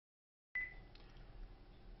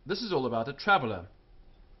this is all about a traveller.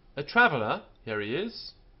 A traveller, here he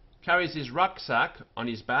is, carries his rucksack on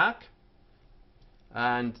his back,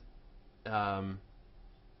 and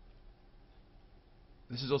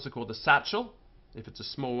this is also called a satchel, if it's a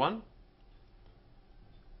small one.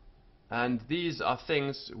 And these are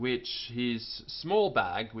things which his small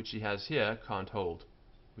bag, which he has here, can't hold,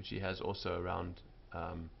 which he has also around.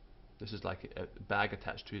 This is like a bag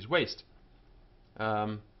attached to his waist.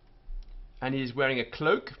 And he's wearing a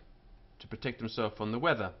cloak to protect himself from the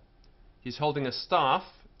weather. He's holding a staff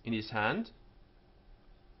in his hand,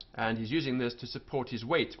 and he's using this to support his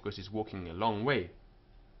weight because he's walking a long way.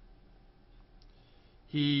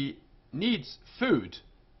 He needs food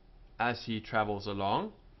as he travels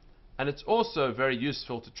along, and it's also very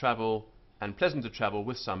useful to travel and pleasant to travel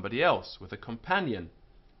with somebody else, with a companion.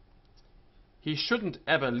 He shouldn't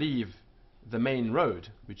ever leave the main road,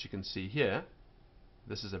 which you can see here.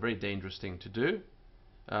 This is a very dangerous thing to do.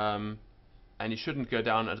 And he shouldn't go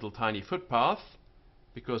down a little tiny footpath,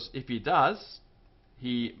 because if he does,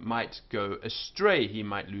 he might go astray, he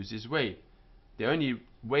might lose his way. The only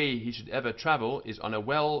way he should ever travel is on a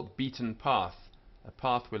well-beaten path, a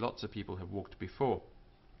path where lots of people have walked before.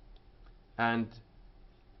 And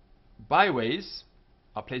byways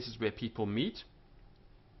are places where people meet,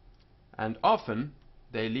 and often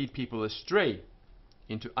they lead people astray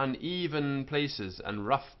into uneven places and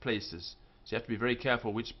rough places. So you have to be very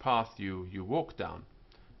careful which path you walk down.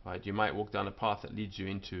 Right? You might walk down a path that leads you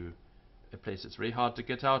into a place that's very hard to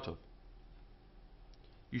get out of.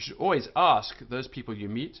 You should always ask those people you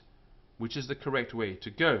meet which is the correct way to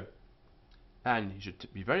go. And you should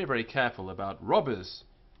be very, very careful about robbers.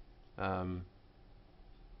 There's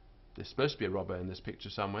supposed to be a robber in this picture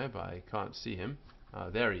somewhere, but I can't see him.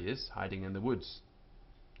 There he is, hiding in the woods.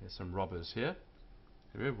 There's some robbers here.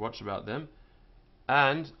 Watch about them.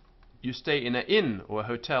 And you stay in an inn or a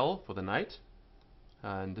hotel for the night,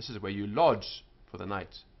 and this is where you lodge for the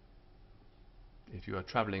night if you are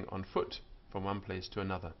traveling on foot from one place to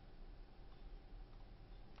another.